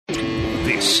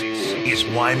This is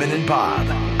Wyman and Bob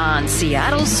on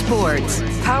Seattle Sports,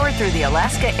 powered through the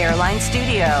Alaska Airlines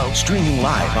studio. Streaming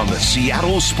live on the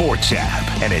Seattle Sports app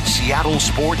and at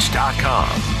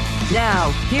seattlesports.com.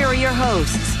 Now, here are your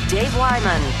hosts, Dave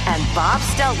Wyman and Bob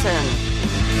Stelton.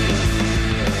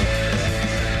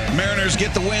 Mariners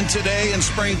get the win today in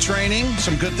spring training.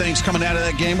 Some good things coming out of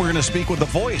that game. We're going to speak with the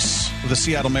voice of the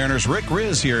Seattle Mariners, Rick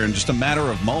Rizzs, here in just a matter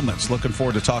of moments. Looking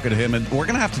forward to talking to him. And we're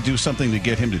going to have to do something to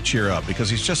get him to cheer up because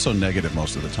he's just so negative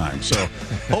most of the time. So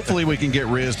hopefully we can get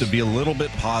Riz to be a little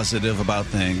bit positive about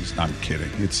things. I'm kidding.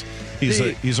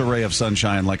 He's a ray of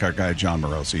sunshine like our guy John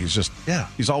Morosi.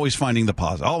 He's always finding the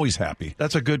positive, always happy.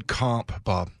 That's a good comp,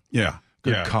 Bob. Yeah.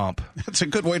 Good comp. It's a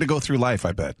good way to go through life,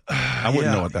 I bet. I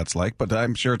wouldn't know what that's like, but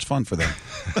I'm sure it's fun for them.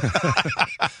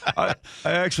 I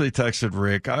actually texted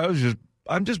Rick.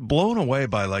 I'm just blown away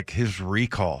by like his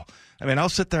recall. I mean, I'll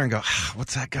sit there and go,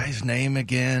 what's that guy's name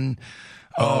again?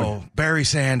 Oh, Barry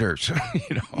Sanders.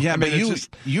 Yeah, but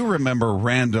you remember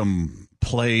random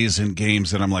plays in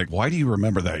games that I'm like, why do you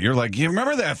remember that? You're like, you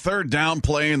remember that third down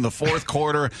play in the fourth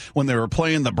quarter when they were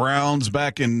playing the Browns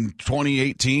back in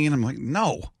 2018? I'm like,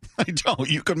 no. I don't.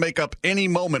 You could make up any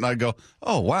moment. I go,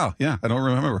 oh, wow. Yeah, I don't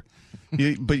remember.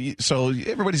 So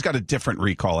everybody's got a different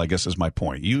recall, I guess is my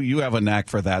point. You have a knack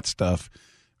for that stuff.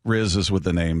 Riz is with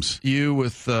the names. You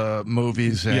with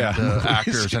movies and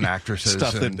actors and actresses.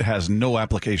 Stuff that has no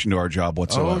application to our job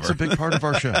whatsoever. Oh, it's a big part of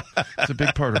our show.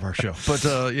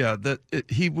 But,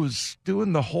 he was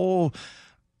doing the whole,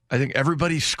 I think,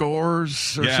 everybody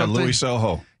scores or something. Louis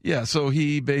Soho. Yeah, so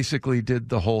he basically did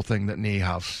the whole thing that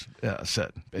Niehaus said.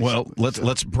 Basically. Well,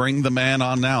 let's bring the man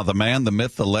on now. The man, the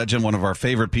myth, the legend, one of our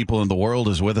favorite people in the world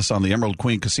is with us on the Emerald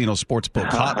Queen Casino Sportsbook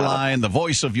Hotline. The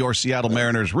voice of your Seattle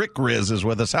Mariners, Rick Rizzs, is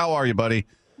with us. How are you, buddy?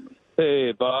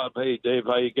 Hey, Bob. Hey, Dave.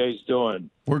 How you guys doing?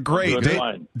 We're great.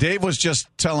 Dave was just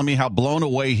telling me how blown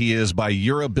away he is by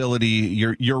your ability,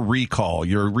 your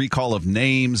recall of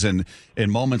names and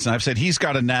moments. And I've said he's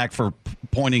got a knack for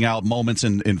pointing out moments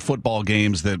in football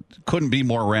games that couldn't be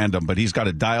more random, but he's got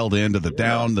it dialed into the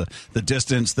down, the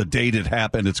distance, the date it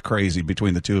happened. It's crazy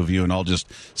between the two of you, and I'll just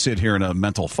sit here in a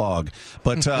mental fog.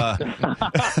 But so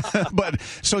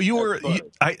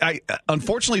I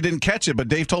unfortunately didn't catch it, but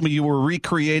Dave told me you were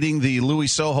recreating the Louis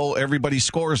Soho everybody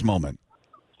scores moment.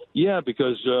 Yeah,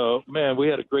 because, man, we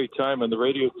had a great time on the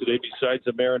radio today. Besides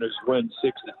the Mariners win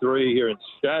 6-3 here in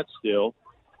Scottsdale,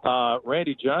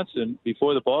 Randy Johnson,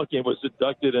 before the ball game, was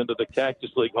inducted into the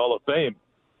Cactus League Hall of Fame.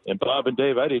 And Bob and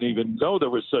Dave, I didn't even know there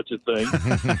was such a thing.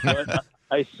 But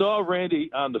I saw Randy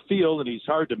on the field, and he's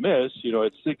hard to miss,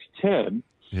 at 6'10".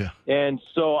 Yeah. And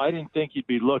so I didn't think he'd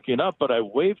be looking up, but I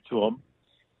waved to him,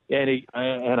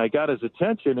 and I got his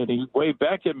attention, and he waved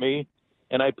back at me,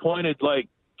 and I pointed like,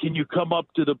 can you come up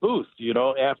to the booth,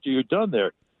 after you're done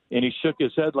there? And he shook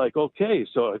his head like, okay.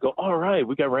 So I go, all right,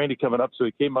 we got Randy coming up. So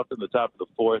he came up in the top of the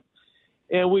fourth,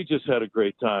 and we just had a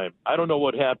great time. I don't know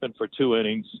what happened for 2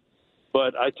 innings,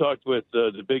 but I talked with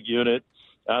the big unit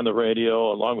on the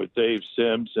radio along with Dave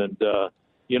Sims, and,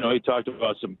 he talked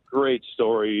about some great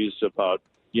stories about,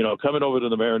 coming over to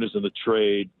the Mariners in the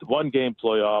trade, the one-game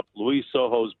playoff, Luis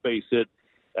Sojo's base hit,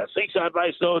 slingshot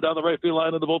by Snow down the right field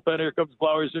line of the bullpen. Here comes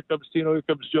Flowers. Here comes Tino. Here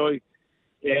comes Joey.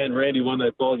 And Randy won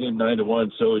that ball game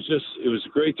 9-1. So it was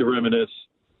great to reminisce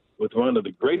with one of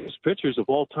the greatest pitchers of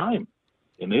all time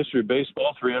in the history of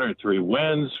baseball. 303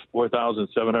 wins,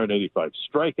 4,785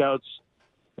 strikeouts,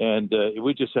 and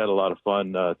we just had a lot of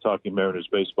fun talking Mariners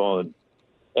baseball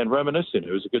and reminiscing.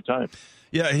 It was a good time.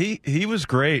 Yeah, he was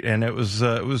great, and it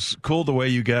was cool the way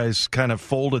you guys kind of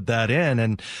folded that in.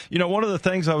 And one of the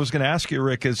things I was going to ask you,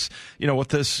 Rick, is with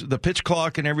the pitch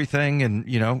clock and everything,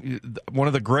 and one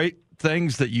of the great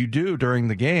things that you do during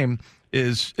the game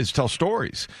is tell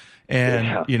stories.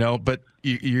 And but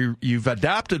you've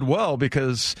adapted well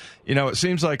because it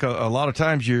seems like a lot of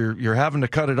times you're having to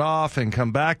cut it off and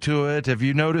come back to it. Have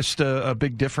you noticed a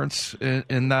big difference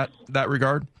in that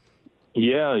regard?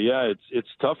 Yeah, it's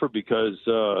tougher because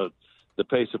the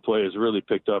pace of play has really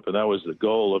picked up, and that was the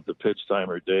goal of the pitch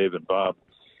timer, Dave and Bob.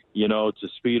 To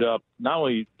speed up not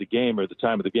only the game or the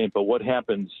time of the game, but what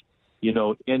happens,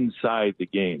 inside the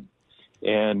game.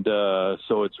 And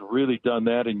so it's really done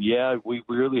that. And we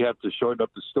really have to shorten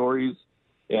up the stories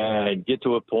and get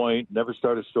to a point. Never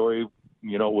start a story,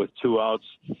 with 2 outs.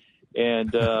 And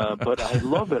but I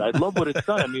love it. I love what it's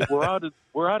done. I mean, we're out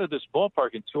of this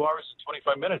ballpark in 2 hours and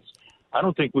 25 minutes. I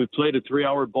don't think we've played a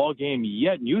 3-hour ball game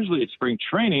yet. And usually it's spring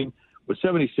training with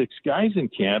 76 guys in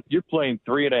camp. You're playing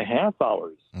 3.5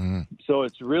 hours. Mm-hmm. So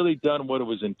it's really done what it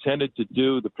was intended to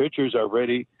do. The pitchers are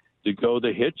ready to go.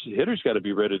 The hitter's got to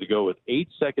be ready to go with 8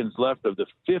 seconds left of the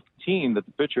 15 that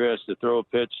the pitcher has to throw a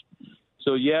pitch.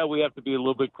 So, yeah, we have to be a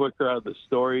little bit quicker on the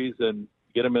stories and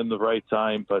get them in the right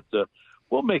time. But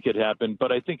we'll make it happen.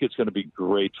 But I think it's going to be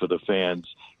great for the fans.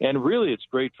 And really, it's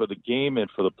great for the game and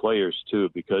for the players, too,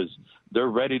 because they're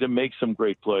ready to make some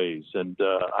great plays. And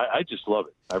I just love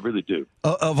it. I really do.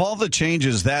 Of all the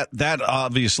changes, that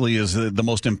obviously is the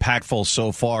most impactful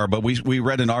so far. But we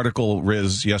read an article,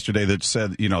 Riz, yesterday that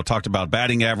said, talked about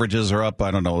batting averages are up.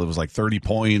 I don't know, it was like 30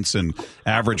 points, and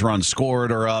average runs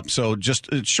scored are up. So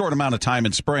just a short amount of time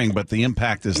in spring, but the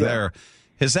impact is there.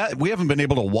 We haven't been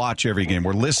able to watch every game.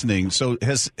 We're listening. So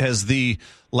has the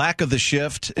lack of the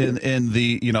shift and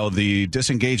the the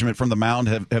disengagement from the mound,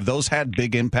 have those had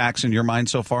big impacts in your mind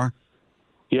so far?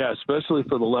 Yeah, especially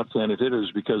for the left-handed hitters,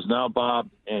 because now, Bob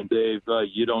and Dave,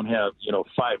 you don't have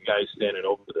 5 guys standing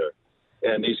over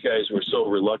there, and these guys were so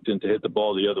reluctant to hit the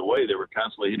ball the other way. They were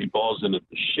constantly hitting balls into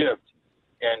the shift,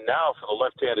 and now for the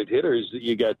left-handed hitters,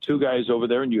 you got 2 guys over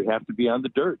there, and you have to be on the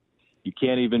dirt. You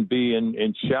can't even be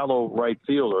in shallow right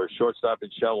field or shortstop in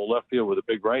shallow left field with a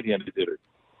big right-handed hitter.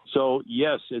 So,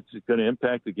 yes, it's going to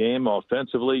impact the game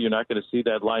offensively. You're not going to see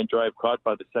that line drive caught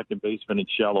by the second baseman in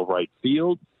shallow right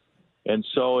field. And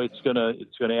so it's going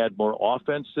to add more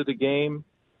offense to the game.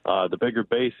 The bigger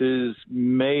bases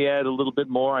may add a little bit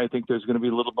more. I think there's going to be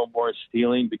a little bit more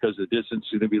stealing because the distance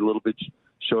is going to be a little bit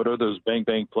shorter. Those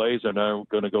bang-bang plays are now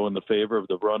going to go in the favor of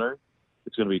the runner.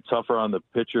 It's going to be tougher on the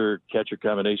pitcher-catcher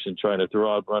combination trying to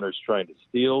throw out runners trying to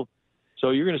steal.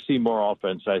 So you're going to see more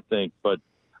offense, I think. But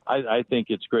I think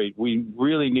it's great. We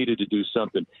really needed to do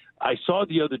something. I saw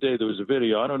the other day there was a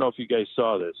video. I don't know if you guys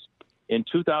saw this. In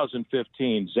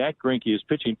 2015, Zach Greinke is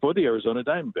pitching for the Arizona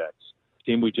Diamondbacks,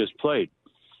 team we just played.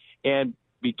 And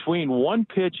between one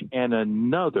pitch and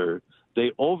another,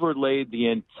 they overlaid the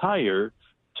entire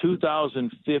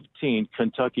 2015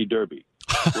 Kentucky Derby,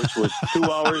 which was 2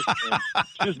 hours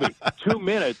and, 2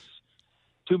 minutes,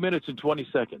 2 minutes and 20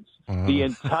 seconds. The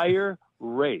entire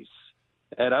race.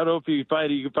 And I don't know if you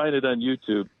can find it on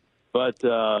YouTube, but,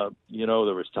 there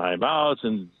was timeouts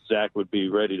and Zach would be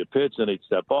ready to pitch, then he'd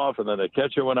step off, and then the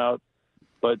catcher went out.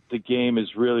 But the game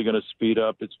is really going to speed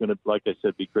up. It's going to, like I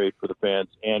said, be great for the fans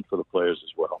and for the players as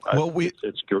well.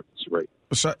 It's great.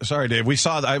 Sorry, Dave.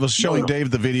 I was showing Dave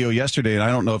the video yesterday, and I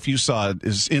don't know if you saw it.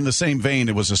 Is in the same vein.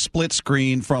 It was a split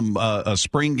screen from a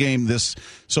spring game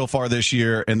so far this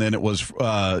year, and then it was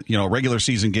a regular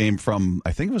season game from,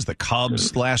 I think it was the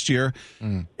Cubs last year,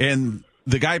 and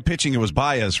the guy pitching, it was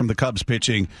Baez from the Cubs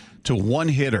pitching to one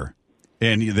hitter.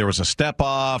 And there was a step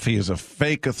off. He has a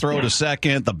throw to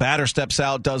second. The batter steps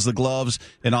out, does the gloves.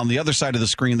 And on the other side of the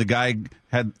screen, the guy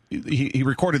he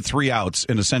recorded 3 outs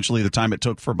in essentially the time it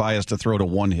took for Baez to throw to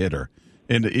one hitter.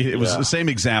 And it was the same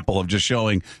example of just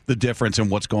showing the difference in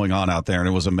what's going on out there. And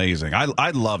it was amazing.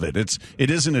 I love it. It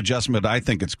is an adjustment. I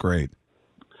think it's great.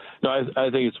 No,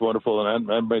 I think it's wonderful.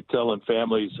 And I'm telling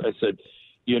families, I said,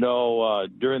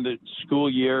 during the school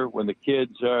year when the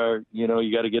kids are, you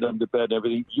got to get them to bed and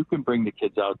everything, you can bring the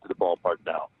kids out to the ballpark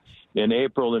now in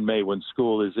April and May when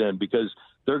school is in, because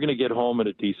they're going to get home in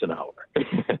a decent hour.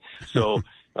 So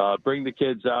bring the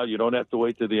kids out. You don't have to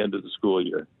wait to the end of the school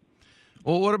year.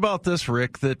 Well, what about this,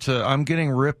 Rick, that I'm getting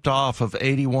ripped off of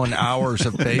 81 hours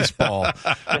of baseball?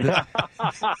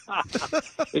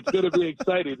 It's going to be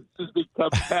exciting. It's just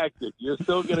become hectic. You're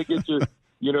still going to get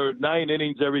your 9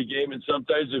 innings every game and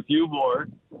sometimes a few more.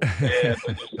 And you're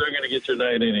still going to get your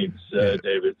 9 innings,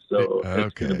 David. So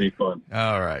it's going to be fun.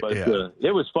 All right. But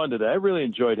it was fun today. I really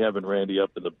enjoyed having Randy up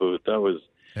in the booth. That was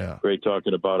great,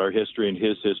 talking about our history and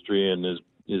his history and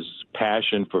his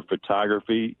passion for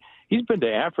photography. He's been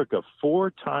to Africa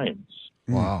 4 times.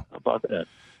 Wow. How about that?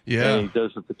 Yeah. And he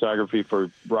does the photography for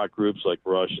rock groups like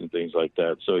Rush and things like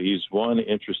that. So he's one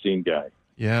interesting guy.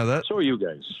 Yeah, so are you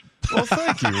guys. Well,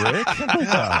 thank you, Rick.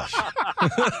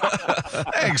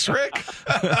 Thanks, Rick.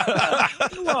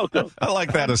 You're welcome. I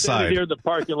like that aside. I'm here in the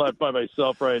parking lot by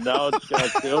myself right now. It's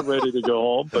Scottsdale, ready to go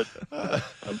home, but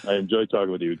I enjoy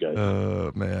talking with you guys.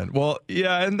 Man. Well,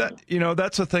 yeah, and that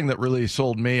that's the thing that really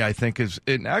sold me, I think,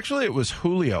 and actually it was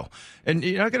Julio. And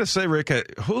I got to say, Rick,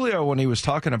 Julio, when he was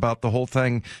talking about the whole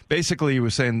thing, basically he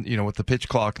was saying, with the pitch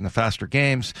clock and the faster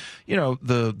games,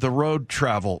 the road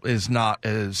travel is not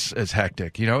as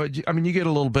hectic. you get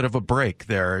a little bit of a break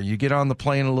there. You get on the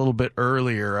plane a little bit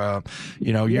earlier.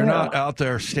 You're not out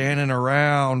there standing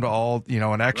around all,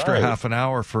 an extra half an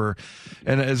hour for.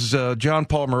 And as John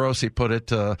Paul Morosi put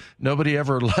it, nobody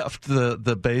ever left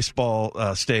the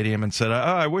baseball stadium and said,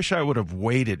 I wish I would have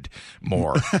waited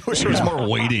more. I wish there was more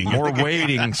waiting. More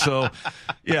waiting. So,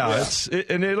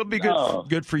 and it'll be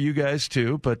good for you guys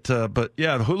too. But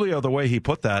Julio, the way he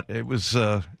put that, it was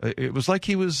like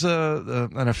he was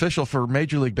an official for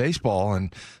Major League Baseball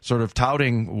and sort of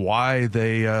touting why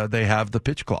they have the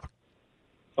pitch clock.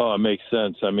 Oh, it makes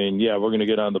sense. I mean, we're going to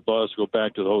get on the bus, go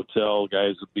back to the hotel.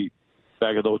 Guys will be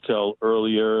back at the hotel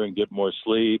earlier and get more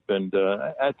sleep. And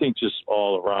I think just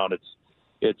all around,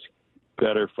 it's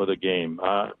better for the game.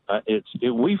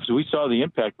 We saw the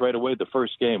impact right away. The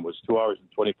first game was 2 hours and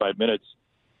 25 minutes,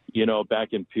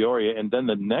 back in Peoria. And then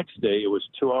the next day it was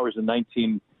 2 hours and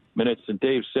 19 minutes. And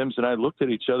Dave Sims and I looked at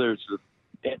each other. It's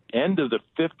the end of the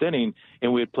fifth inning,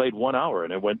 and we had played 1 hour.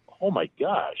 And I went, oh, my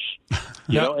gosh.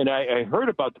 And I heard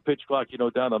about the pitch clock,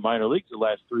 down in the minor leagues the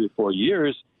last 3 or 4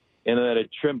 years, and then it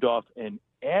trimmed off an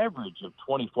average of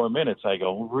 24 minutes. I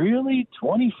go, really?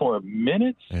 24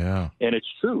 minutes? Yeah. And it's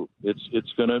true.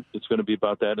 It's gonna be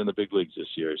about that in the big leagues this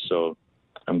year. So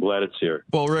I'm glad it's here.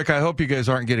 Well, Rick, I hope you guys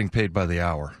aren't getting paid by the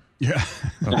hour. Yeah.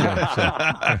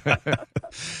 Okay.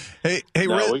 Hey,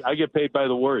 no, Riz. I get paid by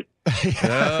the word.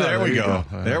 There we go.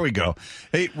 There we go.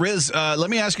 Hey, Riz, let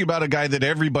me ask you about a guy that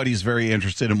everybody's very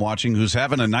interested in watching who's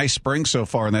having a nice spring so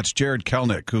far, and that's Jarred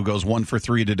Kelenic, who goes 1 for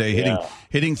 3 today,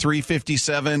 hitting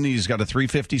 357. He's got a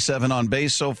 357 on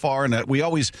base so far, and we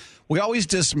always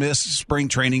dismiss spring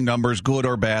training numbers, good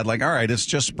or bad. Like, all right, it's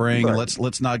just spring. Right.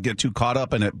 Let's not get too caught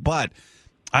up in it. But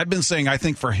I've been saying I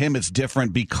think for him it's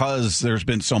different because there's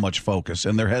been so much focus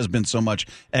and there has been so much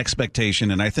expectation.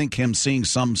 And I think him seeing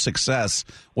some success,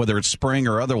 whether it's spring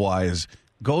or otherwise,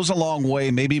 goes a long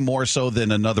way, maybe more so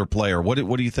than another player. What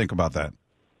do you think about that?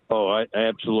 Oh, I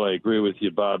absolutely agree with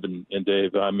you, Bob and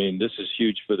Dave. I mean, this is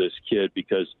huge for this kid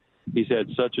because he's had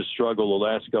such a struggle the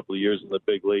last couple of years in the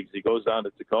big leagues. He goes down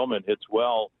to Tacoma and hits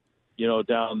well,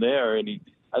 down there. And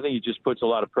I think he just puts a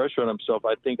lot of pressure on himself.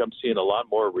 I think I'm seeing a lot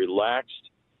more relaxed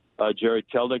Jarred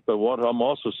Kelenic, but what I'm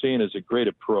also seeing is a great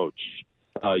approach.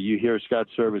 You hear Scott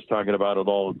Service talking about it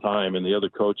all the time, and the other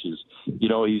coaches.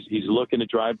 He's looking to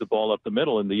drive the ball up the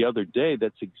middle. And the other day,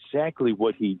 that's exactly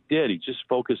what he did. He just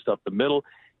focused up the middle.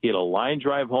 He had a line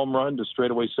drive home run to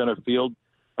straightaway center field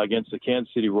against the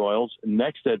Kansas City Royals.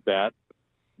 Next at bat,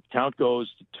 count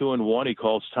goes to 2-1. He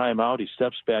calls timeout. He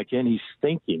steps back in. He's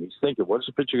thinking, what is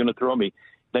the pitcher going to throw me?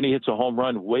 Then he hits a home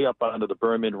run way up onto the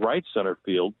berm in right center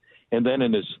field. And then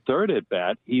in his third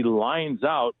at-bat, he lines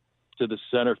out to the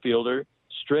center fielder,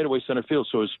 straightaway center field.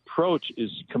 So his approach is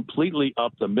completely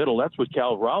up the middle. That's what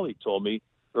Cal Raleigh told me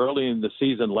early in the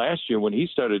season last year when he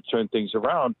started to turn things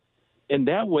around. And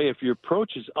that way, if your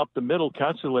approach is up the middle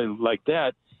constantly like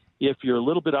that, if you're a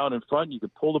little bit out in front, you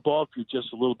can pull the ball. If you're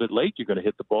just a little bit late, you're going to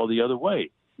hit the ball the other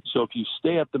way. So if you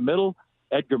stay up the middle,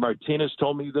 Edgar Martinez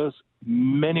told me this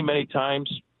many, many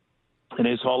times in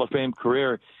his Hall of Fame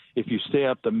career. If you stay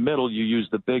up the middle, you use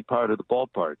the big part of the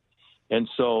ballpark. And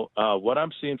so what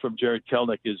I'm seeing from Jarred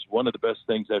Kelenic is one of the best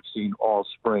things I've seen all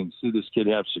spring. See this kid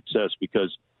have success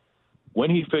because when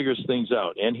he figures things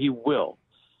out, and he will,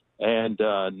 and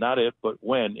not if, but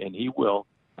when, and he will,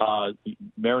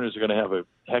 Mariners are going to have a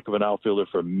heck of an outfielder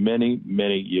for many,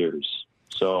 many years.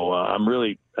 So I'm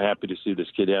really happy to see this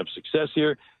kid have success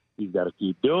here. He's got to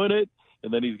keep doing it,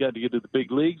 and then he's got to get to the big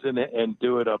leagues and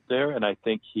do it up there, and I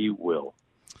think he will.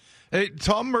 Hey,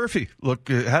 Tom Murphy,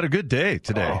 had a good day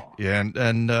today. Oh. Yeah,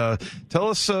 and tell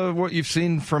us what you've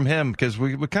seen from him because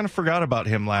we kind of forgot about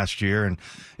him last year, and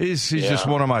he's just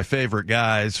one of my favorite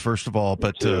guys. First of all,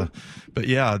 but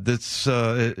yeah, that's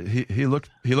he looked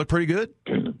pretty good.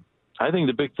 I think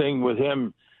the big thing with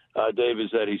him, Dave,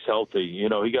 is that he's healthy.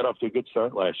 He got off to a good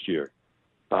start last year.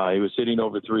 He was hitting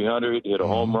over 300, hit a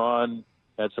home run,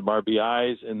 had some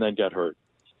RBIs, and then got hurt.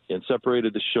 And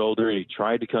separated the shoulder. He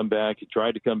tried to come back,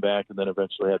 and then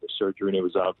eventually had the surgery, and he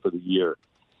was out for the year.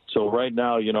 So right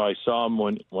now, I saw him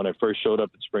when I first showed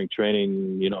up at spring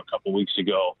training, a couple weeks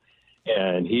ago,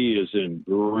 and he is in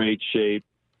great shape,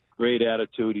 great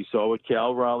attitude. He saw what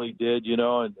Cal Raleigh did,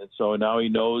 and so now he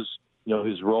knows,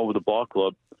 his role with the ball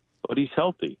club, but he's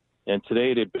healthy. And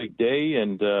today he had a big day,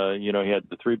 and, he had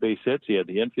the 3 base hits. He had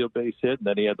the infield base hit, and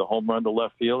then he had the home run to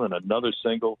left field and another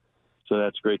single. So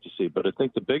that's great to see. But I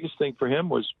think the biggest thing for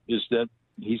him is that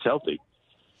he's healthy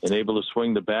and able to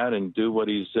swing the bat and do what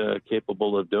he's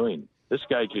capable of doing. This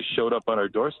guy just showed up on our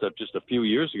doorstep just a few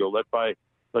years ago,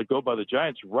 let go by the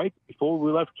Giants right before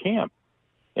we left camp.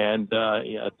 And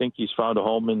I think he's found a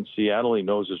home in Seattle. He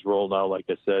knows his role now, like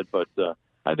I said. But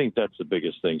I think that's the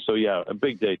biggest thing. So, yeah, a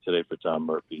big day today for Tom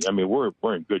Murphy. I mean,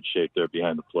 we're in good shape there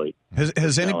behind the plate.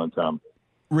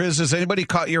 Riz, has anybody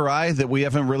caught your eye that we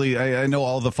haven't really? I know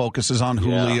all the focus is on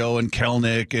Julio and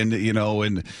Kelnick and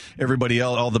and everybody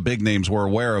else, all the big names we're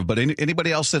aware of. But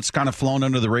anybody else that's kind of flown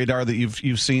under the radar that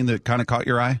you've seen that kind of caught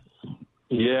your eye?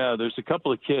 Yeah, there's a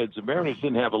couple of kids. The Mariners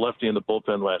didn't have a lefty in the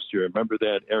bullpen last year. Remember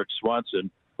that Eric Swanson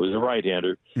was a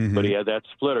right-hander, but he had that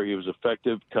splitter. He was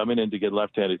effective coming in to get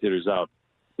left-handed hitters out.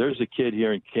 There's a kid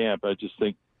here in camp. I just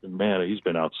think, man, he's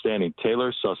been outstanding.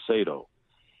 Taylor Saucedo.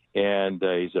 And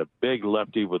he's a big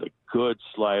lefty with a good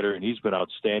slider, and he's been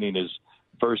outstanding his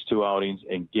first two outings.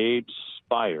 And Gabe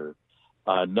Spire,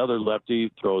 another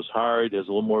lefty, throws hard, has a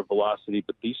little more velocity.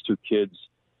 But these two kids,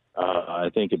 I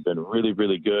think, have been really,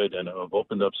 really good and have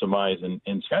opened up some eyes. And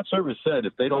Scott Servais said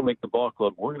if they don't make the ball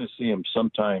club, we're going to see him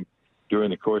sometime during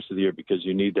the course of the year because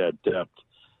you need that depth.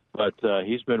 But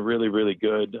he's been really, really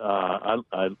good.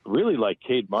 I really like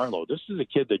Cade Marlowe. This is a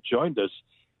kid that joined us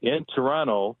in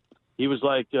Toronto. He was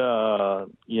like,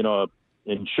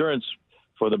 insurance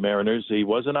for the Mariners. He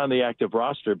wasn't on the active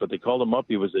roster, but they called him up.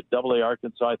 He was at AA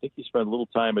Arkansas. I think he spent a little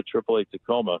time at AAA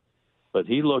Tacoma. But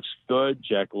he looks good.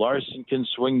 Jack Larson can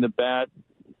swing the bat.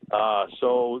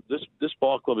 So this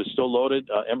ball club is still loaded.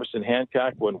 Emerson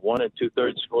Hancock went 1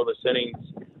 2/3 scoreless innings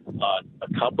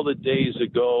a couple of days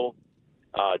ago.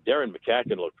 Darren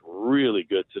McCacken looked really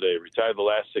good today. Retired the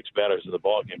last 6 batters of the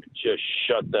ball game and just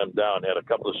shut them down. Had a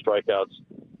couple of strikeouts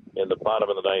in the bottom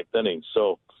of the 9th inning.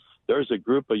 So there's a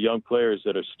group of young players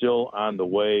that are still on the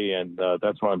way, and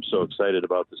that's why I'm so excited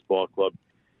about this ball club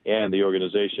and the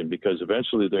organization, because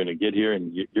eventually they're going to get here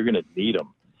and you're going to need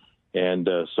them. And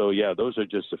those are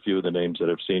just a few of the names that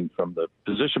I've seen from the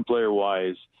position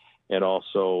player-wise and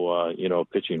also,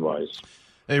 pitching-wise.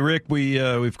 Hey, Rick, we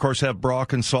of course have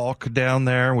Brock and Salk down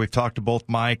there. We've talked to both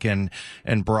Mike and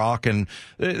Brock, and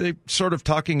they sort of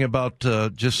talking about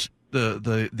just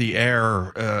the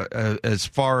air as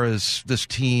far as this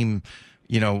team.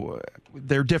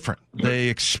 They're different. They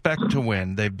expect to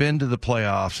win. They've been to the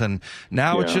playoffs, and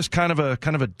now it's just kind of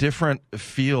a different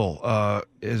feel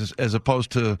as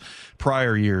opposed to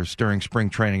prior years during spring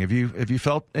training. Have you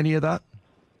felt any of that?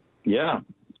 Yeah,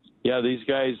 these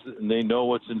guys, they know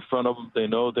what's in front of them. They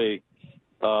know they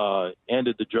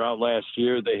ended the drought last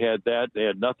year. They had that. They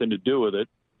had nothing to do with it,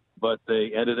 but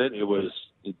they ended it. It was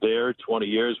there 20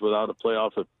 years without a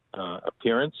playoff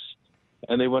appearance,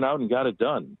 and they went out and got it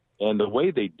done. And the way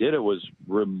they did it was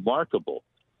remarkable,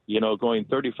 going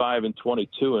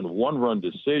 35-22 and 1-run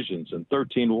decisions and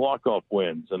 13 walk-off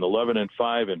wins and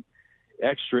 11-5 and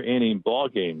extra inning ball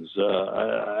games.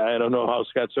 I don't know how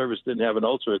Scott Servais didn't have an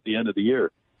ulcer at the end of the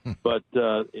year, but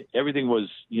everything was,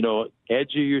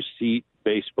 edge of your seat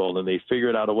baseball, and they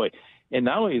figured out a way. And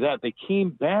not only that, they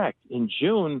came back in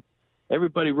June.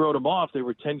 Everybody wrote them off. They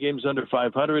were 10 games under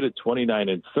 500 at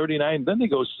 29-39. Then they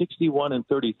go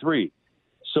 61-33.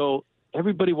 So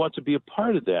everybody wants to be a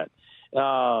part of that.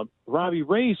 Robbie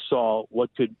Ray saw what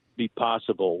could be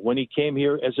possible when he came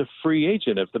here as a free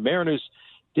agent. If the Mariners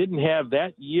didn't have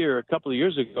that year a couple of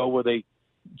years ago where they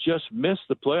just missed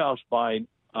the playoffs by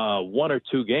 1 or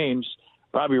 2 games,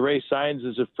 Robbie Ray signs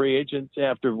as a free agent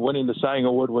after winning the Cy Young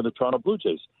Award with the Toronto Blue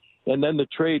Jays. And then the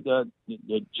trade,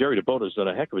 Jerry DeBoto's done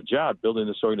a heck of a job building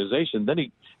this organization. Then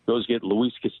he goes get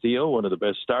Luis Castillo, one of the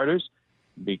best starters.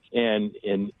 And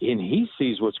he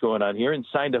sees what's going on here and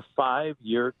signed a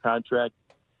 5-year contract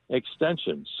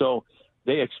extension. So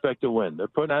they expect to win. They're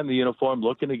putting on the uniform,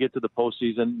 looking to get to the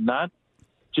postseason, not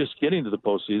just getting to the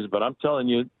postseason, but I'm telling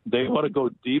you, they want to go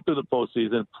deep in the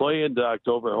postseason, play into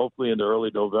October, hopefully into early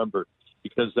November,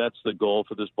 because that's the goal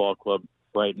for this ball club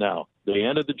right now. They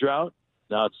ended the drought.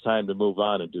 Now it's time to move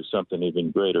on and do something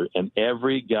even greater. And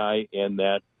every guy in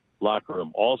that locker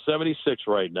room, all 76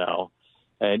 right now,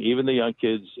 and even the young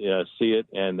kids see it,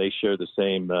 and they share the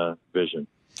same vision.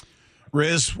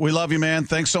 Riz, we love you, man.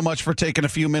 Thanks so much for taking a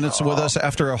few minutes with us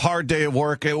after a hard day of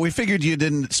work. We figured you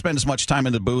didn't spend as much time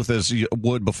in the booth as you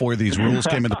would before these rules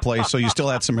came into play, so you still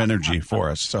had some energy for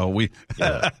us. So we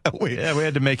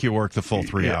had to make you work the full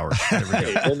 3 hours.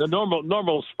 In the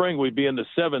normal spring, we'd be in the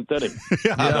 7th inning.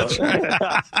 That's right.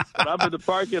 But I'm in the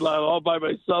parking lot all by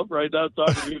myself right now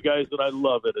talking to you guys, and I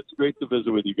love it. It's great to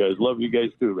visit with you guys. Love you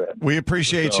guys too, man. We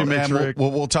appreciate you, man.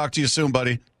 We'll talk to you soon,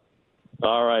 buddy.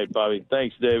 All right, Bobby.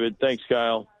 Thanks, David. Thanks,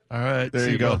 Kyle. All right. There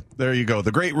you go. There you go.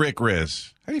 The great Rick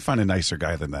Riz. How do you find a nicer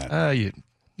guy than that?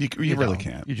 You really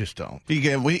can't. You just don't.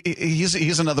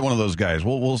 He's another one of those guys.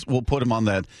 We'll put him in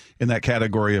that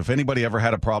category. If anybody ever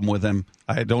had a problem with him,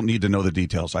 I don't need to know the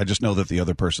details. I just know that the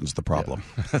other person's the problem.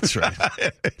 Yeah, that's right.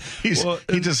 he's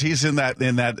in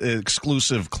that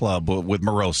exclusive club with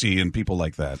Morosi and people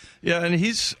like that. Yeah, and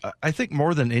I think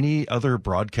more than any other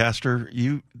broadcaster,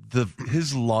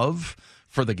 his love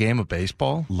for the game of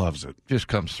baseball, loves it, just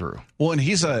comes through. Well, and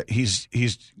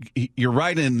you're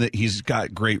right in that he's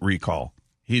got great recall.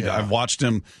 I've watched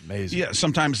him. Amazing. Yeah,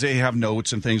 sometimes they have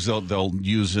notes and things they'll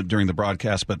use it during the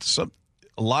broadcast, but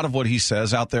a lot of what he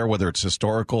says out there, whether it's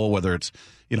historical, whether it's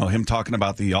him talking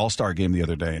about the All-Star game the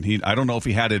other day, and I don't know if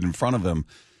he had it in front of him,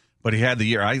 but he had the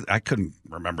year. I couldn't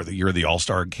remember the year the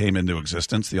All-Star came into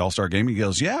existence. The All-Star game. He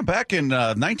goes, yeah, back in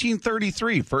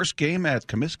 1933, first game at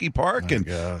Comiskey Park, and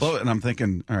I'm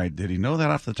thinking, all right, did he know that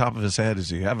off the top of his head? Does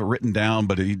he have it written down?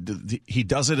 But he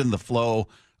does it in the flow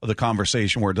of the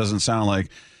conversation where it doesn't sound like,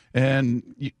 and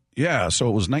yeah, so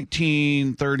it was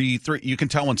 1933. You can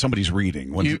tell when somebody's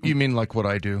reading. You mean like what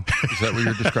I do? Is that what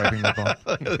you're describing, Bob?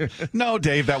 No,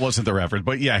 Dave, that wasn't the reference.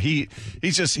 But yeah, he's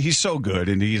so good,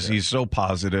 and he's so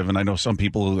positive. And I know some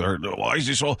people are, why is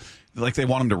he so, like they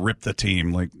want him to rip the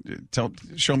team? Like,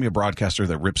 show me a broadcaster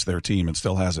that rips their team and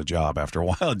still has a job after a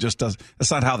while. It just does. That's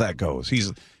not how that goes.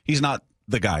 He's not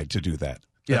the guy to do that.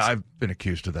 Yeah, I've been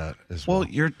accused of that as well. Well,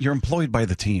 you're employed by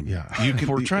the team. Yeah,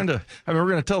 we're trying to. We're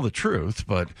going to tell the truth,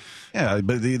 but yeah,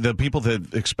 but the people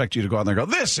that expect you to go out there and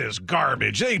go, this is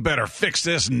garbage. They better fix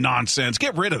this nonsense.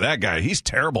 Get rid of that guy. He's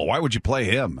terrible. Why would you play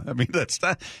him? I mean, that's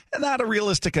not a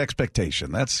realistic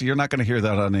expectation. You're not going to hear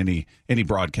that on any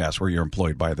broadcast where you're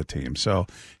employed by the team. So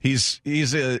he's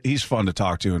fun to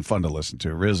talk to and fun to listen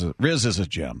to. Riz is a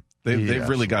gem. They've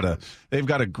really got a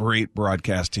great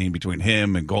broadcast team between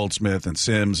him and Goldsmith and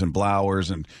Sims and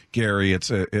Blowers and Gary. It's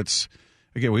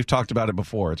again, we've talked about it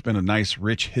before. It's been a nice,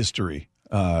 rich history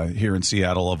here in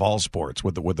Seattle of all sports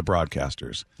with the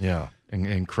broadcasters. Yeah,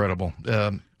 incredible.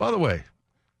 By the way,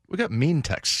 we got mean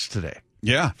texts today.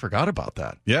 Yeah. Forgot about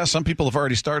that. Yeah, some people have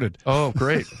already started. Oh,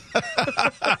 great.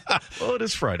 Well, it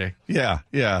is Friday. Yeah.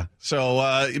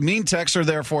 So mean texts are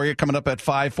there for you coming up at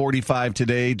 5:45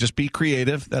 today. Just be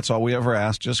creative. That's all we ever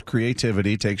ask. Just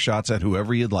creativity. Take shots at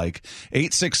whoever you'd like.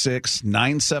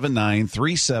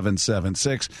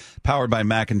 866-979-3776. Powered by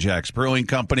Mac and Jack's Brewing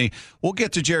Company. We'll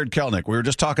get to Jared Kelnick. We were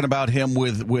just talking about him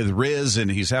with Riz, and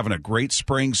he's having a great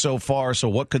spring so far. So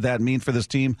what could that mean for this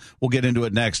team? We'll get into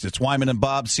it next. It's Wyman and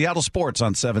Bob, Seattle Sports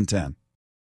on 710.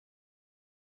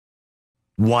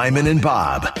 Wyman and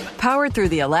Bob. Powered through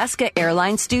the Alaska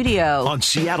Airlines Studio. On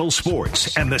Seattle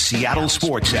Sports and the Seattle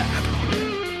Sports app.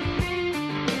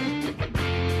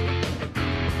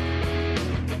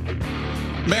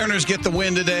 Mariners get the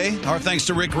win today. Our thanks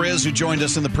to Rick Riz, who joined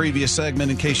us in the previous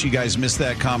segment. In case you guys missed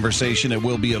that conversation, it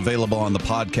will be available on the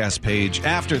podcast page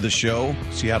after the show,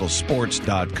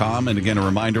 seattlesports.com. And again, a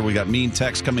reminder, we got mean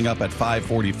text coming up at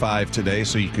 5:45 today,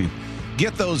 so you can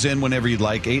get those in whenever you'd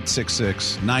like.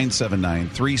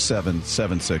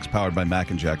 866-979-3776, powered by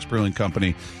Mac and Jack's Brewing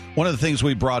Company. One of the things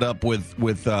we brought up with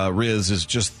Riz is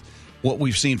just what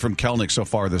we've seen from Kelnick so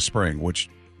far this spring, which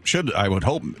should, I would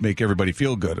hope, make everybody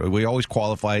feel good. We always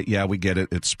qualify it. Yeah, we get it.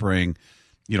 It's spring.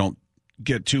 You don't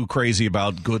get too crazy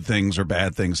about good things or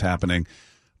bad things happening.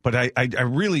 But I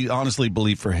really honestly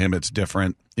believe for him it's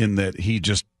different in that he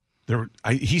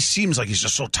seems like he's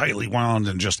just so tightly wound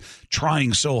and just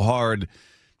trying so hard.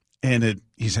 And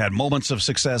he's had moments of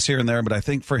success here and there, but I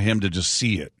think for him to just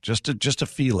see it, just to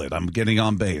feel it, I'm getting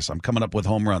on base, I'm coming up with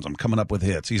home runs, I'm coming up with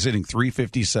hits. He's hitting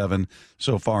 .357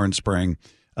 so far in spring.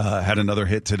 Had another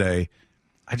hit today.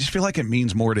 I just feel like it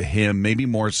means more to him, maybe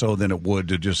more so than it would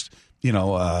to just,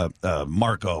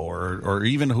 Marco or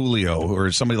even Julio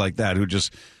or somebody like that who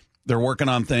just, they're working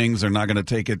on things. They're not going to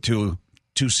take it too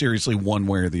seriously one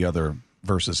way or the other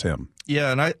versus him.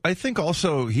 Yeah, and I think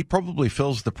also he probably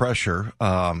feels the pressure,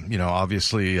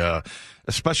 obviously,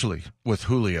 especially with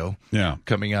Julio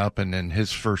coming up and in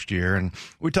his first year. And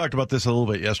we talked about this a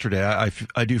little bit yesterday.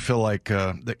 I do feel like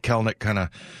that Kelnick kind of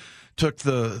took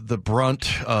the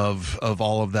brunt of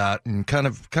all of that and kind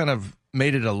of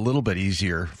made it a little bit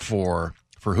easier for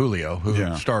Julio,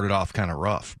 who started off kind of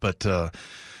rough, but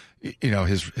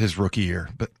his rookie year.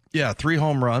 But yeah, 3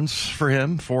 home runs for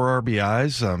him, 4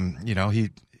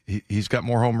 RBIs. He's got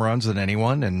more home runs than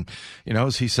anyone, and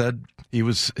as he said,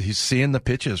 he's seeing the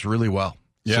pitches really well.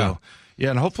 Yeah. So,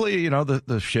 yeah, and hopefully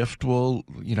the shift will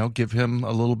give him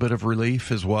a little bit of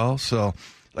relief as well. So,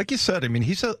 like you said, I mean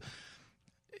he's a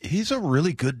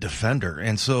really good defender.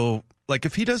 And so, like,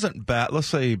 if he doesn't bat, let's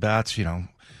say he bats,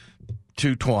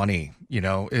 220,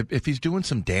 if he's doing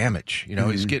some damage,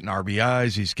 he's getting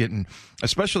RBIs, he's getting,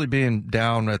 especially being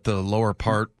down at the lower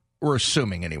part. We're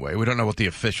assuming anyway. We don't know what the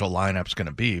official lineup's going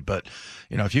to be, but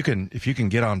if you can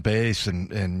get on base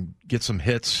and get some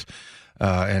hits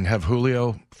and have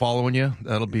Julio following you,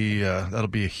 that'll be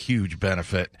a huge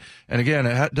benefit. And again,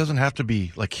 it doesn't have to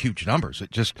be like huge numbers. It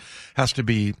just has to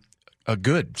be a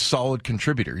good, solid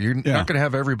contributor. You're not going to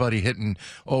have everybody hitting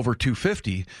over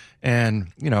 250. And,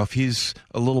 if he's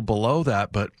a little below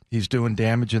that, but he's doing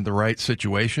damage in the right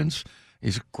situations,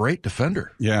 he's a great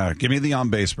defender. Yeah, give me the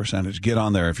on-base percentage. Get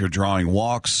on there. If you're drawing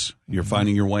walks, you're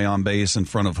finding your way on base in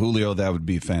front of Julio, that would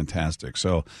be fantastic.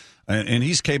 So, and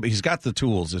he's capable. He's got the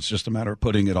tools. It's just a matter of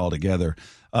putting it all together.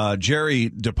 Jerry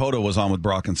DePoto was on with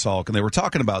Brock and Salk, and they were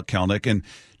talking about Kelenic, and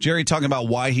Jerry talking about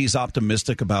why he's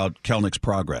optimistic about Kelnic's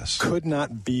progress. Could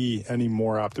not be any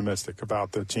more optimistic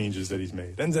about the changes that he's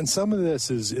made. And some of this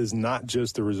is not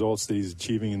just the results that he's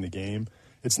achieving in the game.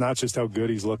 It's not just how good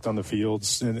he's looked on the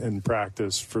fields in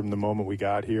practice from the moment we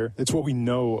got here. It's what we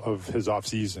know of his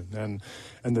offseason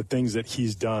and the things that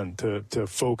he's done to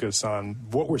focus on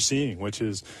what we're seeing, which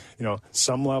is,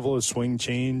 some level of swing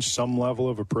change, some level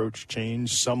of approach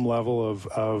change, some level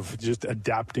of just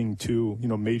adapting to,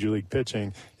 major league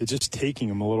pitching. It's just taking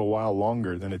him a little while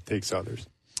longer than it takes others.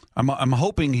 I'm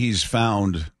hoping he's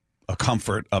found a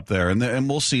comfort up there, and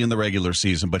we'll see in the regular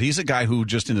season. But he's a guy who,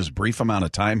 just in his brief amount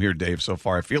of time here, Dave, so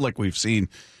far, I feel like we've seen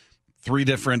 4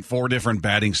 different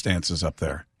batting stances up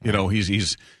there.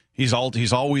 He's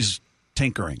always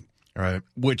tinkering, right?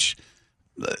 Which,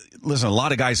 listen, a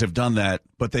lot of guys have done that,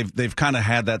 but they've kind of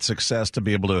had that success to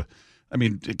be able to. I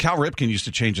mean, Cal Ripken used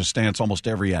to change his stance almost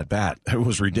every at bat. It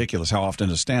was ridiculous how often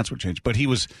his stance would change, but he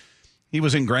was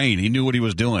ingrained. He knew what he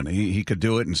was doing. He could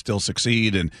do it and still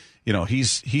succeed. And,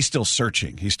 he's still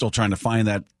searching. He's still trying to find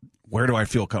that, where do I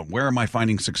feel comfortable? Where am I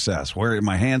finding success? Where are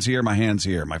my hands here? My hands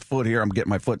here. My foot here. I'm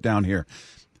getting my foot down here.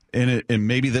 And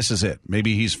maybe this is it.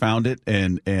 Maybe he's found it.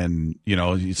 And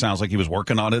it sounds like he was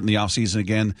working on it in the offseason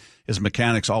again. His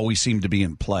mechanics always seem to be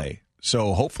in play.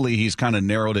 So hopefully he's kind of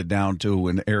narrowed it down to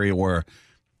an area where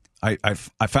I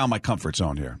found my comfort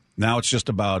zone here. Now it's just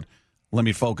about, let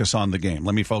me focus on the game.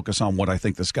 Let me focus on what I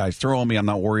think this guy's throwing me. I'm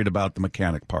not worried about the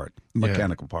mechanical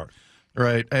part.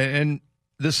 Right. And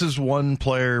this is one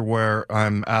player where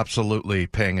I'm absolutely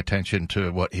paying attention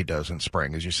to what he does in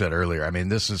spring, as you said earlier. I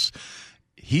mean,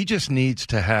 he just needs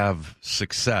to have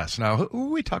success. Now, who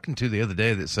were we talking to the other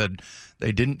day that said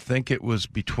they didn't think it was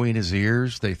between his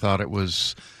ears? They thought it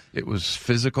was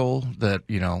physical, that,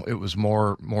 it was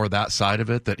more that side of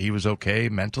it, that he was okay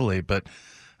mentally, but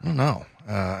I don't know.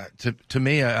 To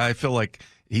me, I feel like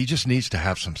he just needs to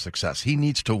have some success. He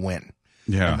needs to win.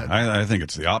 Yeah, I think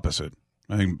it's the opposite.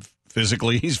 I think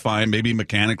physically he's fine. Maybe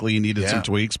mechanically he needed some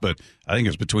tweaks, but I think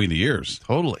it's between the ears.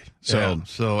 Totally.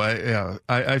 So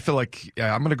I feel like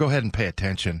I'm going to go ahead and pay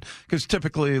attention, because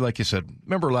typically, like you said,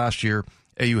 remember last year,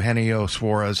 Eugenio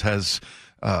Suarez has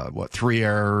 3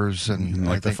 errors, and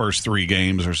the first 3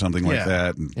 games or something like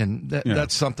that. And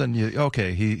that's something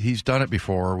he's done it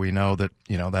before. We know that,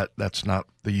 that's not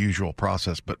the usual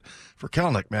process. But for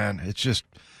Kelenic, man, it's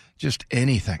just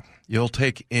anything. You'll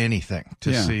take anything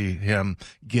to see him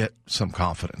get some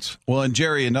confidence. Well, and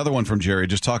Jerry, another one from Jerry,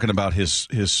 just talking about his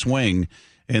swing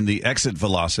and the exit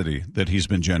velocity that he's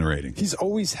been generating. He's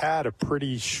always had a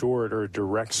pretty short or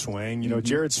direct swing.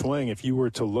 Jared's swing, if you were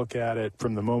to look at it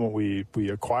from the moment we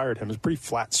acquired him, is a pretty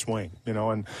flat swing,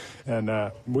 and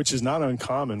which is not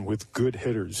uncommon with good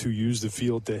hitters who use the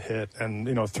field to hit. And,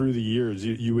 through the years,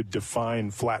 you would define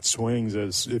flat swings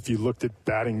as, if you looked at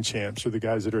batting champs or the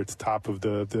guys that are at the top of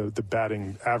the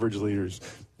batting average leaders,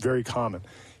 very common.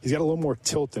 He's got a little more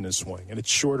tilt in his swing, and it's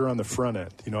shorter on the front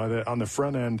end. On the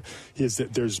front end,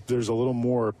 there's a little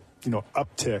more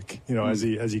uptick,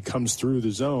 as he comes through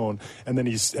the zone, and then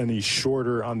he's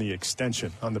shorter on the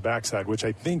extension on the backside, which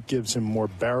I think gives him more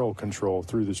barrel control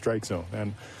through the strike zone.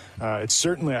 And it's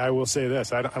certainly, I will say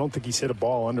this, I don't think he's hit a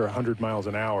ball under 100 miles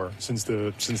an hour since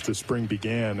the spring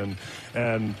began,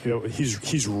 and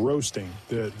he's roasting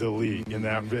the league in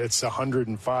that it's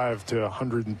 105 to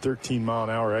 113 mile an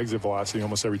hour exit velocity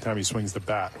almost every time he swings the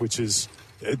bat, which is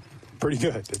pretty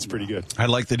good. It's pretty good. I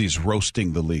like that he's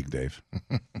roasting the league, Dave.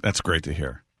 That's great to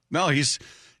hear. No,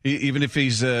 even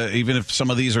if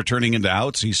some of these are turning into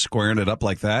outs, he's squaring it up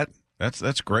like that.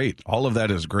 That's great. All of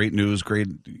that is great news. Great,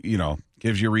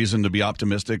 gives you reason to be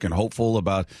optimistic and hopeful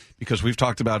about, because we've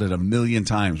talked about it a million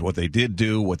times, what they did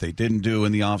do, what they didn't do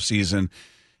in the offseason,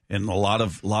 and a lot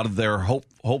of their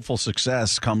hopeful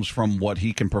success comes from what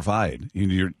he can provide.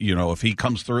 If he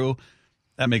comes through,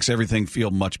 that makes everything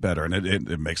feel much better, and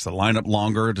it makes the lineup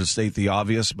longer, to state the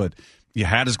obvious, but You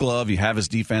had his glove, you have his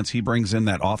defense. He brings in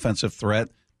that offensive threat.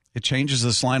 It changes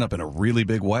this lineup in a really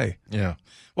big way. Yeah.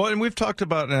 Well, and we've talked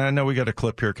about, and I know we got a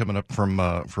clip here coming up from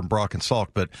Brock and Salk,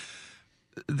 but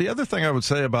the other thing I would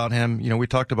say about him, we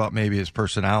talked about maybe his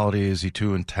personality. Is he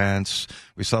too intense?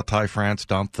 We saw Ty France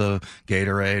dump the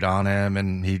Gatorade on him,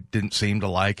 and he didn't seem to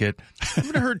like it.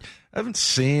 I haven't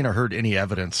seen or heard any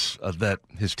evidence that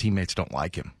his teammates don't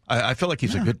like him. I feel like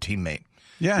he's a good teammate.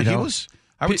 Yeah, he was.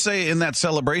 I would say in that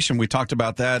celebration, we talked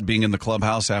about that, being in the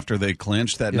clubhouse after they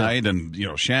clinched that night, and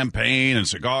champagne and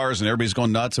cigars, and everybody's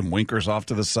going nuts, and Winker's off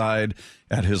to the side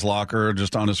at his locker,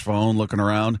 just on his phone, looking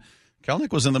around.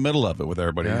 Kelnick was in the middle of it with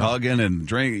everybody, hugging and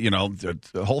drinking,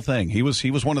 the whole thing. He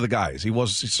was one of the guys.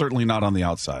 He's certainly not on the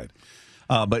outside.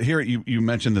 But here you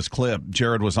mentioned this clip.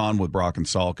 Jared was on with Brock and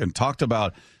Salk and talked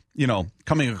about,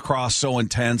 coming across so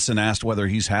intense, and asked whether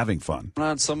he's having fun. I'm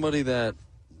not somebody that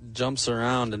jumps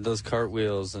around and does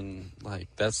cartwheels, and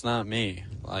that's not me.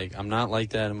 I'm not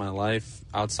like that in my life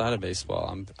outside of baseball.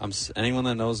 I'm anyone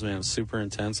that knows me, I'm super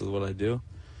intense with what I do.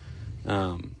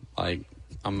 I'm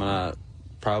gonna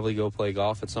probably go play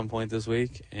golf at some point this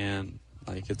week, and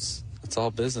it's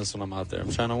all business when I'm out there.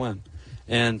 I'm trying to win,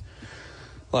 and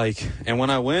when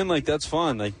I win, that's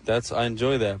fun. I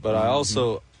enjoy that. But I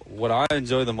also, what I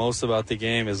enjoy the most about the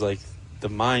game is the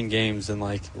mind games, and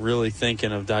really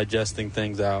thinking of digesting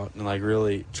things out, and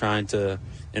really trying to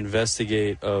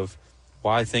investigate of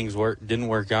why things didn't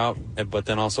work out, but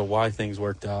then also why things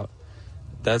worked out.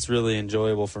 That's really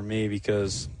enjoyable for me,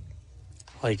 because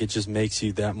it just makes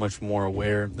you that much more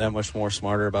aware, that much more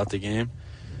smarter about the game.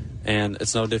 And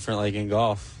it's no different in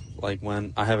golf.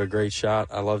 When I have a great shot,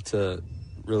 I love to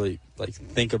really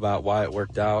think about why it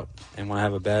worked out, and when I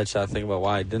have a bad shot, think about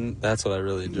why it didn't. That's what I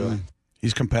really enjoy.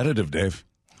 He's competitive, Dave.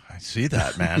 I see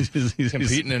that, man. he's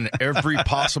competing in every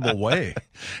possible way.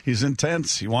 He's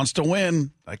intense. He wants to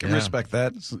win. I can respect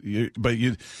that. But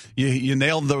you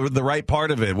nailed the right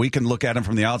part of it. We can look at him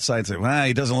from the outside and say,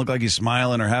 he doesn't look like he's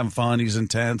smiling or having fun. He's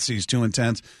intense. He's too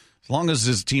intense. As long as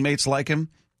his teammates like him,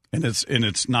 and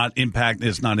it's not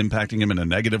impacting him in a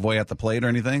negative way at the plate or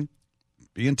anything,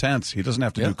 be intense. He doesn't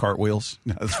have to do cartwheels.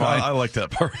 That's fine. I like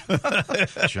that part.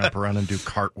 Jump around and do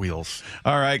cartwheels.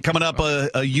 All right, coming up,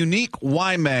 a unique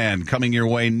Y-Man coming your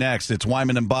way next. It's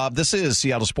Wyman and Bob. This is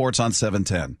Seattle Sports on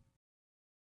 710.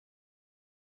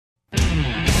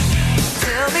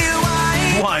 Tell me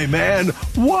why. Why, man?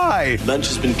 Why? Lunch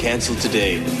has been canceled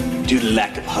today due to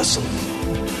lack of hustle.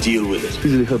 Deal with it.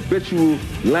 He's a habitual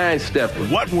line stepper.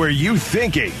 What were you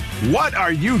thinking? What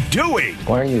are you doing?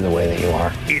 Why are you the way that you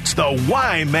are? It's the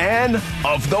Y-Man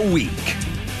of the Week.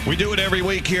 We do it every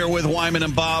week here with Wyman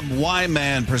and Bob.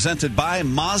 Y-Man, presented by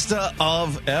Mazda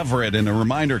of Everett. And a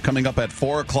reminder, coming up at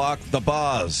 4 o'clock, the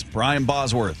Boz, Brian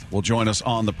Bosworth, will join us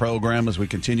on the program as we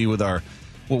continue with our,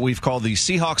 what we've called the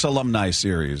Seahawks Alumni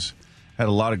Series. Had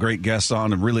a lot of great guests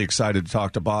on. I'm really excited to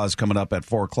talk to Boz coming up at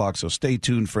 4 o'clock, so stay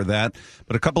tuned for that.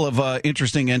 But a couple of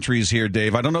interesting entries here,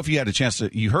 Dave. I don't know if you had a chance to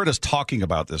 – you heard us talking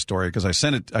about this story because I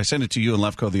sent it to you and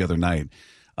Lefko the other night.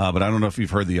 But I don't know if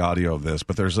you've heard the audio of this.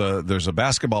 But there's a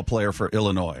basketball player for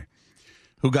Illinois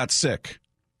who got sick,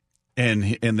 and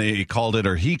he called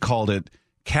it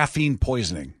caffeine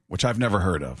poisoning, which I've never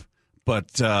heard of.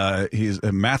 But he's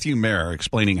Matthew Mayer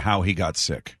explaining how he got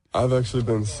sick. I've actually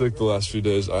been sick the last few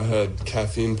days. I had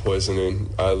caffeine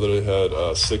poisoning. I literally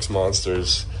had 6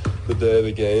 Monsters the day of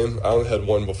the game. I only had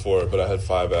 1 before, but I had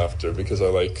 5 after because I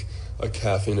like a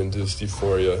caffeine-induced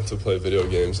euphoria to play video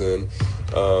games in.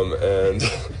 And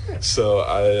so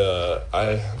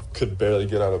I could barely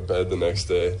get out of bed the next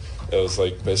day. It was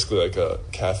basically like a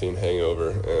caffeine hangover.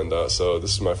 And so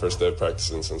this is my first day of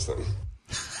practicing since then.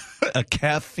 A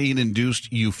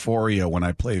caffeine-induced euphoria when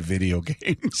I play video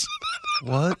games.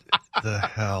 What the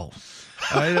hell?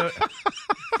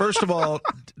 First of all,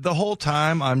 the whole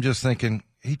time I'm just thinking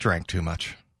he drank too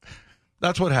much.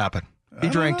 That's what happened. He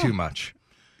drank too much.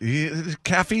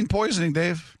 Caffeine poisoning,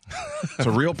 Dave. It's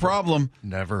a real problem.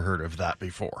 Never heard of that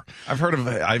before.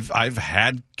 I've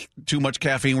had too much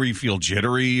caffeine where you feel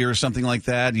jittery or something like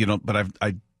that. But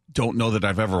I don't know that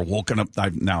I've ever woken up.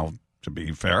 Now, to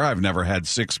be fair, I've never had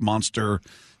 6 Monster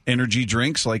energy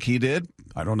drinks like he did.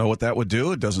 I don't know what that would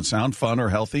do. It doesn't sound fun or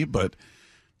healthy, but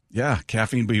yeah,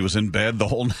 caffeine. But he was in bed the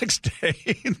whole next day.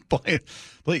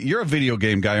 You're a video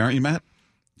game guy, aren't you, Matt?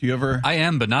 Do you ever? I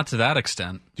am, but not to that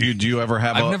extent. Do you ever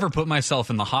have? I've never put myself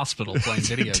in the hospital playing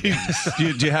video games.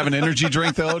 Do you have an energy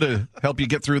drink though to help you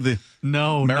get through the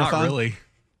No, marathon? Not really.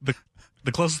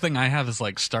 The closest thing I have is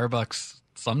Starbucks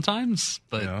sometimes,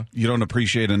 but you don't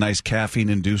appreciate a nice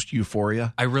caffeine-induced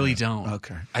euphoria? I really don't.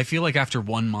 Okay. I feel like after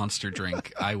 1 Monster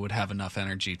drink, I would have enough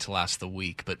energy to last the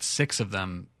week, but 6 of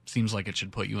them seems like it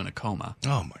should put you in a coma.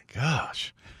 Oh, my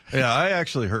gosh. Yeah, I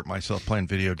actually hurt myself playing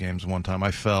video games one time.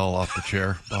 I fell off the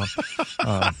chair, Bob.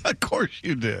 Of course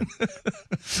you did.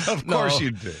 Of course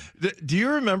you did. Do you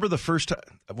remember the first time,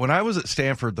 when I was at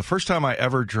Stanford, the first time I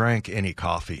ever drank any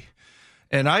coffee?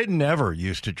 And I never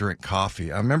used to drink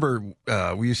coffee. I remember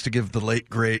we used to give the late,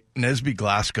 great Nesby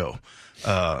Glasgow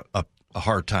a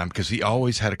hard time because he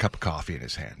always had a cup of coffee in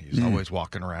his hand. He was always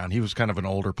walking around. He was kind of an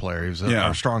older player. He was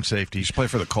a strong safety. He used to play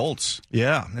for the Colts.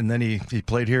 Yeah, and then he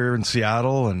played here in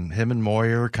Seattle, and him and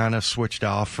Moyer kind of switched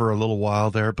off for a little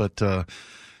while there. But,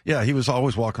 yeah, he was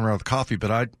always walking around with coffee.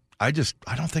 But I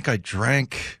don't think I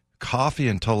drank coffee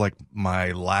until like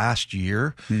my last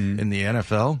year in the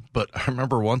NFL. But I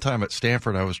remember one time at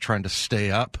Stanford, I was trying to stay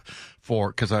up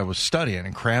because I was studying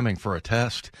and cramming for a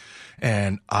test,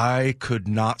 and I could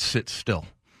not sit still.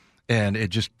 And it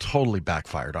just totally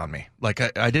backfired on me.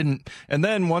 Like I didn't. And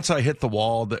then once I hit the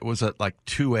wall that was at like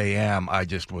 2 a.m., I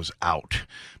just was out.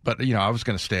 But, I was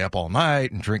going to stay up all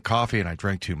night and drink coffee, and I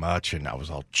drank too much, and I was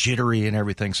all jittery and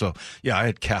everything. So, yeah, I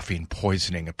had caffeine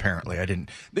poisoning, apparently. I didn't.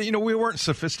 We weren't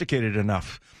sophisticated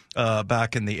enough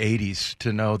back in the 80s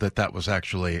to know that was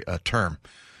actually a term.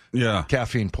 Yeah.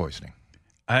 Caffeine poisoning.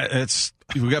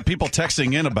 We got people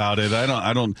texting in about it.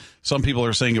 I don't. Some people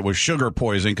are saying it was sugar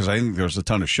poisoning because I think there's a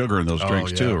ton of sugar in those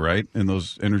drinks too, right? In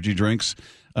those energy drinks,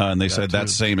 and they said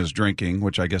that's the same as drinking,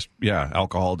 which I guess,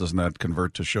 alcohol doesn't that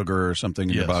convert to sugar or something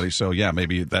in your body? So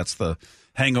maybe that's the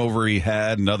hangover he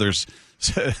had. And others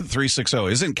 360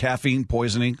 isn't caffeine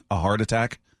poisoning a heart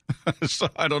attack? So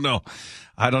I don't know.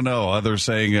 Others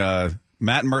saying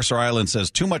Matt in Mercer Island says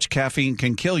too much caffeine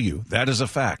can kill you. That is a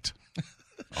fact.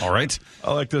 All right.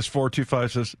 I like this.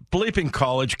 425 says, bleeping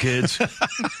college kids. The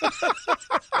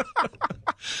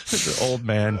old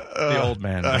man.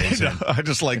 I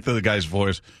just like the guy's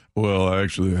voice. Well, I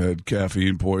actually had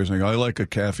caffeine poisoning. I like a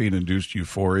caffeine-induced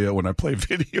euphoria when I play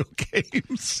video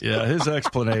games. Yeah, his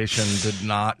explanation did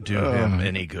not do him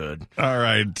any good. All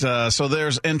right. So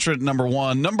there's entrant number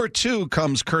one. Number two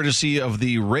comes courtesy of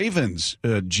the Ravens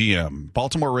GM,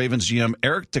 Baltimore Ravens GM,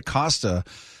 Eric DeCosta.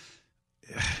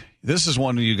 This is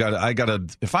one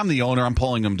if I'm the owner, I'm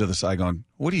pulling him to the side going,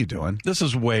 what are you doing? This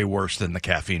is way worse than the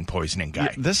caffeine poisoning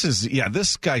guy.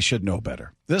 This guy should know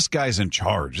better. This guy's in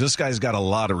charge. This guy's got a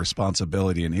lot of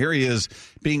responsibility. And here he is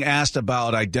being asked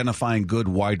about identifying good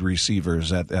wide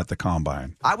receivers at the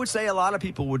combine. I would say a lot of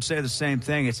people would say the same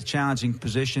thing. It's a challenging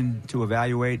position to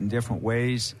evaluate in different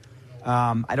ways. If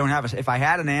I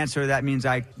had an answer, that means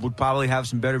I would probably have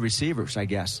some better receivers, I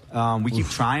guess. We keep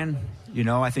trying.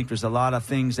 I think there's a lot of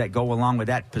things that go along with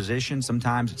that position.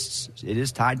 Sometimes it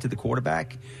is tied to the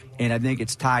quarterback, and I think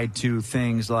it's tied to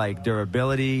things like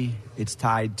durability. It's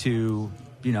tied to,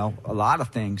 a lot of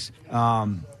things.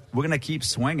 We're going to keep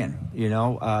swinging.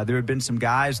 There have been some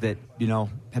guys that,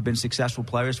 have been successful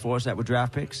players for us that were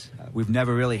draft picks. We've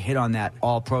never really hit on that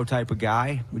all-pro type of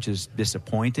guy, which is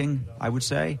disappointing, I would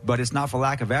say. But it's not for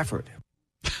lack of effort.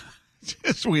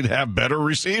 We'd have better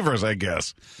receivers, I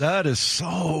guess. That is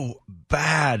so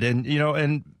bad. And,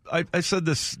 and I said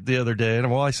this the other day,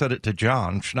 and I said it to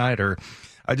John Schneider.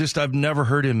 I've never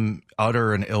heard him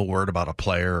utter an ill word about a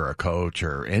player or a coach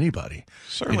or anybody.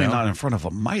 Certainly not in front of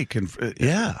a mic in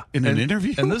an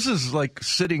interview. And this is like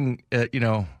sitting at,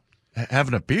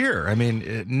 having a beer. I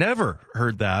mean, never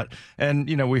heard that. And,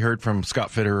 we heard from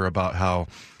Scott Fitter about how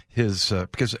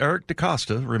because Eric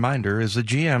DeCosta, reminder, is a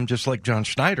GM just like John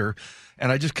Schneider, and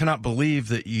I just cannot believe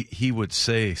that he would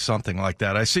say something like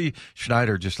that. I see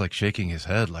Schneider just like shaking his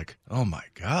head like, oh my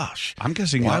gosh. I'm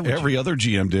guessing every other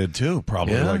GM did too,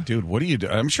 probably. Yeah. Like, dude, what do you do?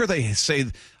 I'm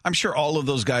sure all of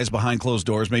those guys behind closed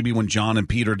doors, maybe when John and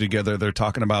Pete are together, they're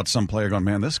talking about some player going,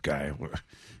 man, this guy,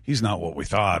 he's not what we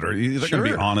thought. Or they're going to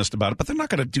be honest about it, but they're not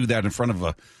going to do that in front of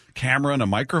a camera and a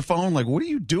microphone. Like, what are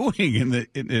you doing? And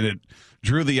it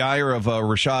drew the ire of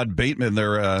Rashad Bateman,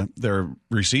 their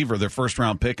receiver, their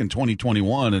first-round pick in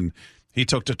 2021, and he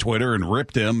took to Twitter and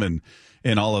ripped him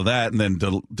and all of that, and then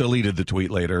deleted the tweet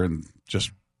later and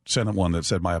just sent him one that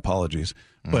said my apologies.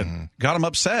 But got him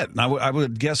upset. And I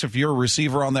would guess if you're a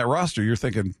receiver on that roster, you're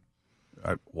thinking,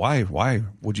 why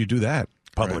would you do that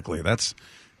publicly? Right.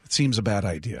 It seems a bad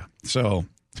idea. So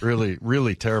really,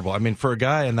 really terrible. I mean, for a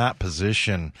guy in that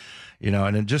position,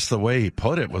 and just the way he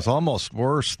put it was almost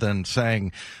worse than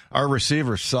saying our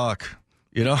receivers suck.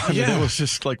 I mean, it was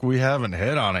just like, we haven't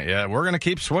hit on it yet. We're going to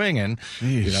keep swinging,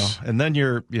 and then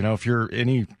if you're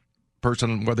any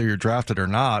person, whether you're drafted or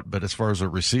not, but as far as a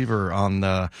receiver on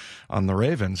the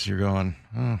Ravens, you're going,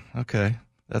 oh, okay.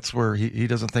 That's where he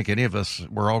doesn't think any of us,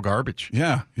 we're all garbage.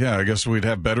 Yeah. I guess we'd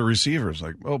have better receivers.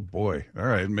 Like, oh boy. All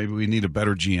right. Maybe we need a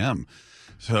better GM.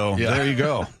 So there you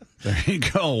go. There you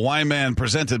go. Wyman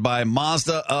presented by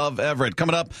Mazda of Everett.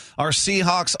 Coming up, our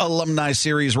Seahawks alumni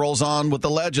series rolls on with the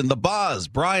legend, the Boz,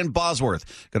 Brian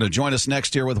Bosworth. Going to join us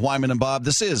next year with Wyman and Bob.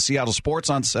 This is Seattle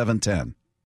Sports on 710.